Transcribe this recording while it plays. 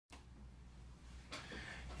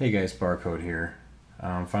Hey guys, Barcode here.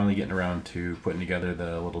 I'm finally getting around to putting together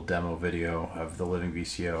the little demo video of the Living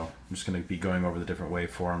VCO. I'm just going to be going over the different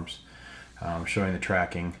waveforms, showing the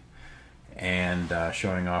tracking, and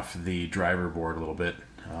showing off the driver board a little bit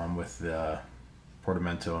with the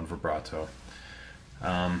portamento and vibrato.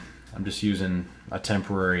 I'm just using a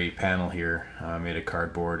temporary panel here made of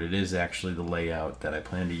cardboard. It is actually the layout that I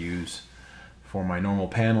plan to use for my normal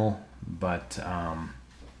panel, but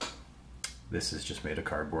this is just made of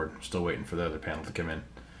cardboard. I'm still waiting for the other panel to come in.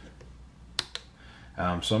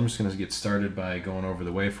 So I'm just going to get started by going over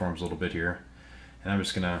the waveforms a little bit here, and I'm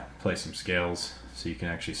just going to play some scales so you can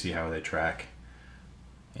actually see how they track.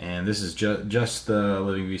 And this is just the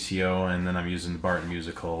Living VCO, and then I'm using the Barton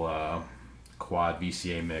Musical quad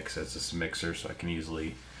VCA mix as this mixer, so I can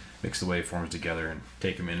easily mix the waveforms together and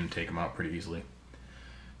take them in and take them out pretty easily.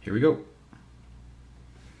 Here we go.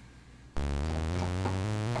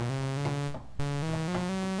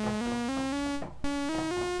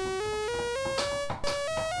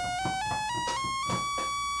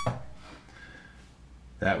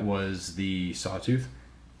 That was the sawtooth.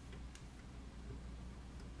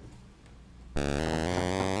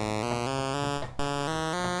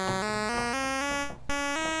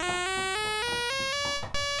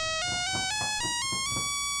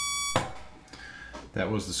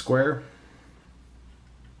 That was the square.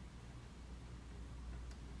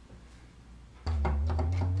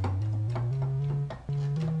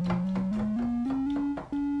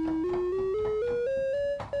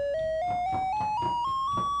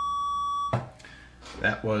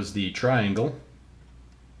 That was the triangle.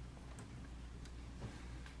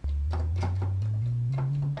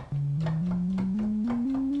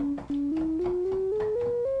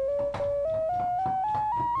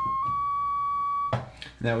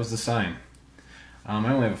 That was the sine. I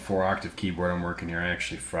only have a 4-octave keyboard I'm working here. I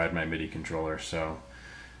actually fried my MIDI controller, so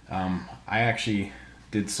I actually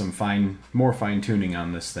did some more fine tuning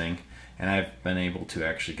on this thing, and I've been able to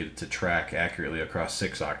actually get it to track accurately across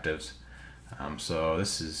 6 octaves. So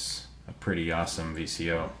this is a pretty awesome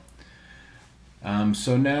VCO.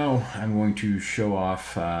 So now I'm going to show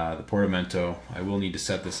off the portamento. I will need to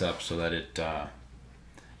set this up so that it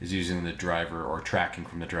is using the driver or tracking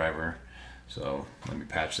from the driver. So let me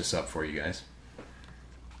patch this up for you guys.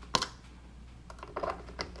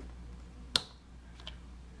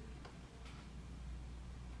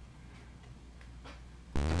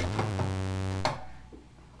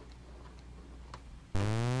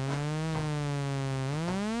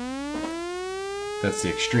 That's the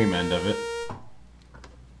extreme end of it.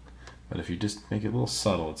 But if you just make it a little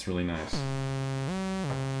subtle, it's really nice.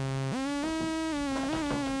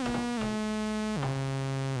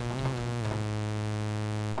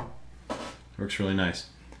 Works really nice.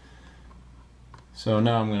 So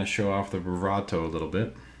now I'm going to show off the vibrato a little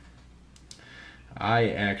bit. I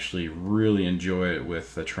actually really enjoy it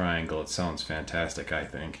with the triangle. It sounds fantastic, I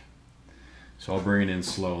think. So I'll bring it in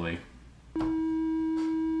slowly.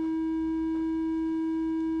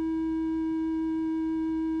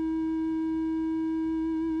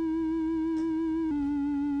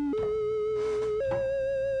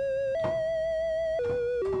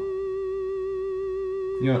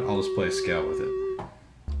 You know what, I'll just play a scale with it.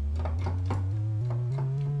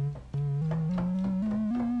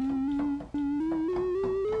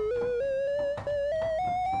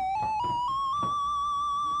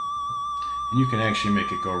 And you can actually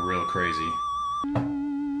make it go real crazy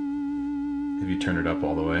if you turn it up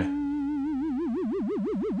all the way.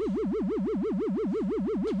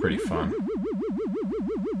 It's pretty fun.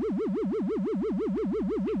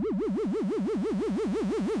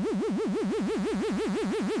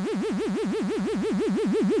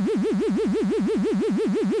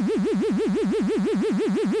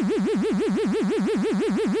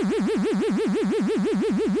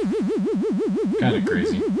 Kind of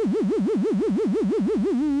crazy.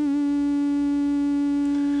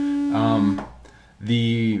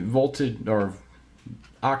 The voltage or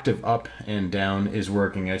octave up and down is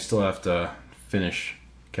working. I still have to finish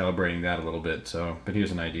calibrating that a little bit, so but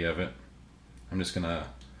here's an idea of it. I'm just gonna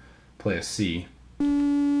play a C.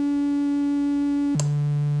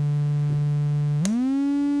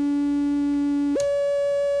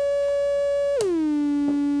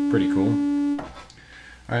 Pretty cool.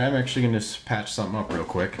 Alright, I'm actually going to patch something up real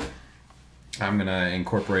quick. I'm going to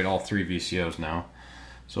incorporate all 3 VCOs now,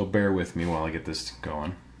 so bear with me while I get this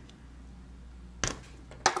going.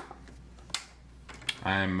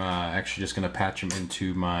 I'm actually just going to patch them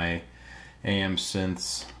into my AM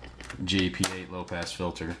Synths JP8 low pass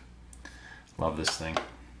filter. Love this thing.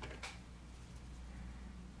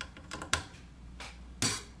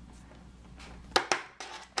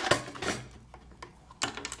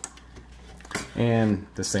 And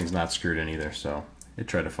this thing's not screwed in either, so it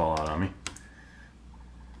tried to fall out on me.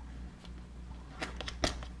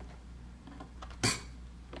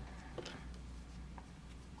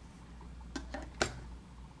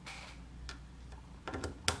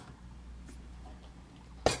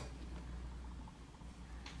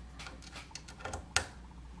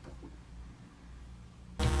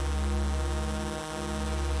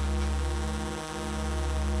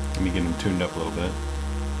 Let me get them tuned up a little bit.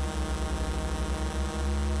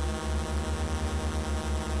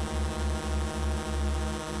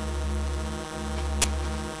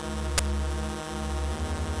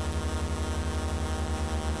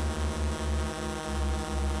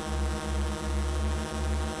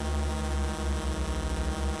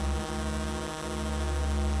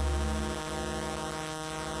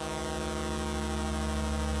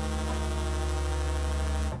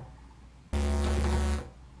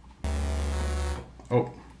 Oh,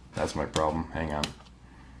 that's my problem. Hang on.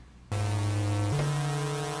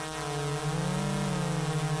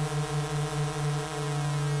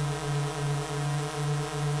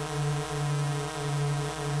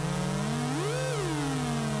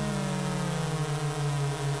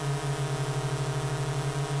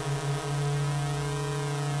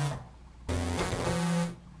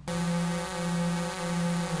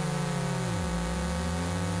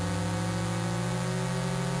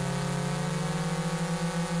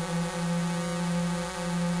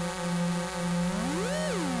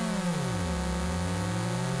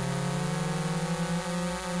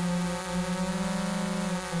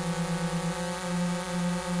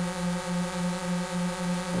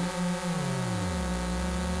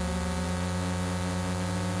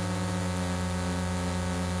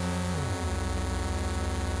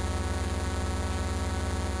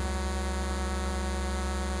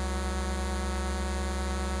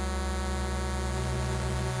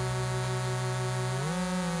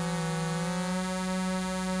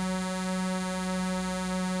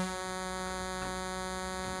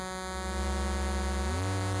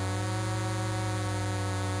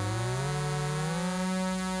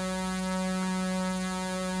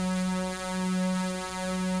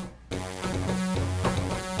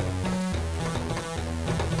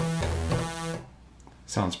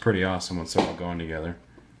 Sounds pretty awesome when it's all going together.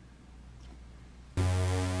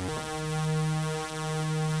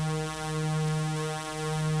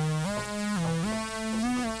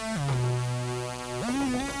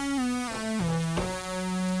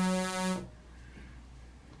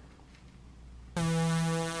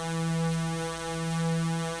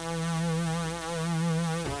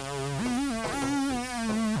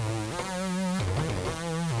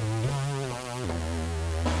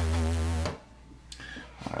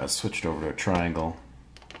 Switched over to a triangle.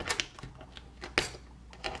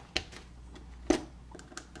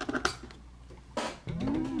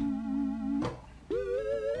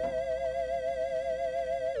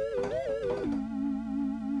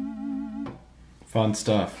 Fun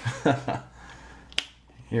stuff.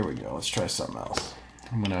 Here we go. Let's try something else.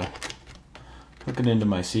 I'm gonna hook it into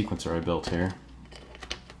my sequencer I built here.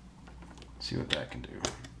 See what that can do.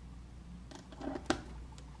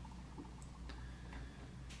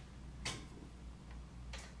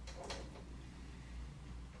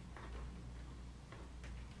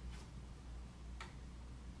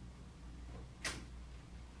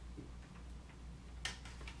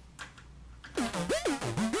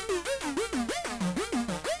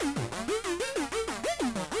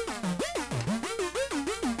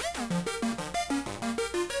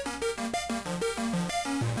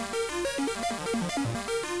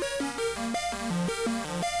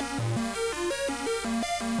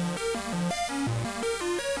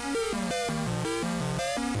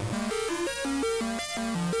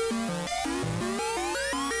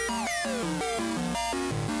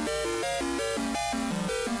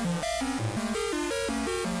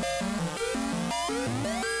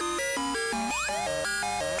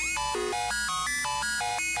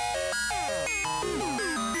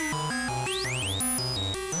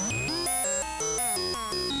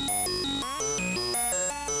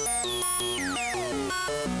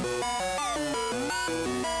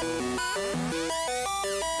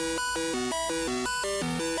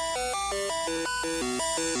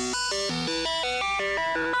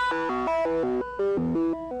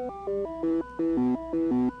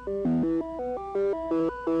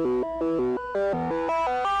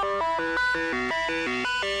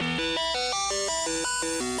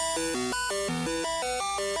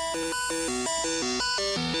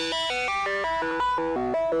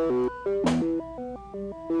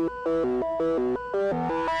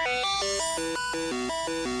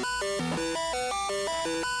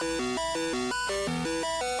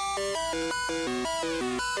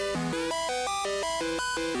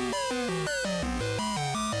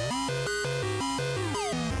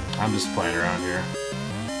 I'm just playing around here.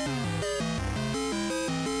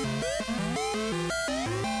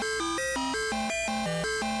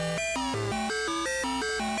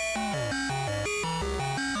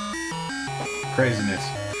 Craziness.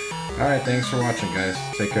 Alright, thanks for watching, guys.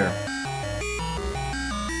 Take care.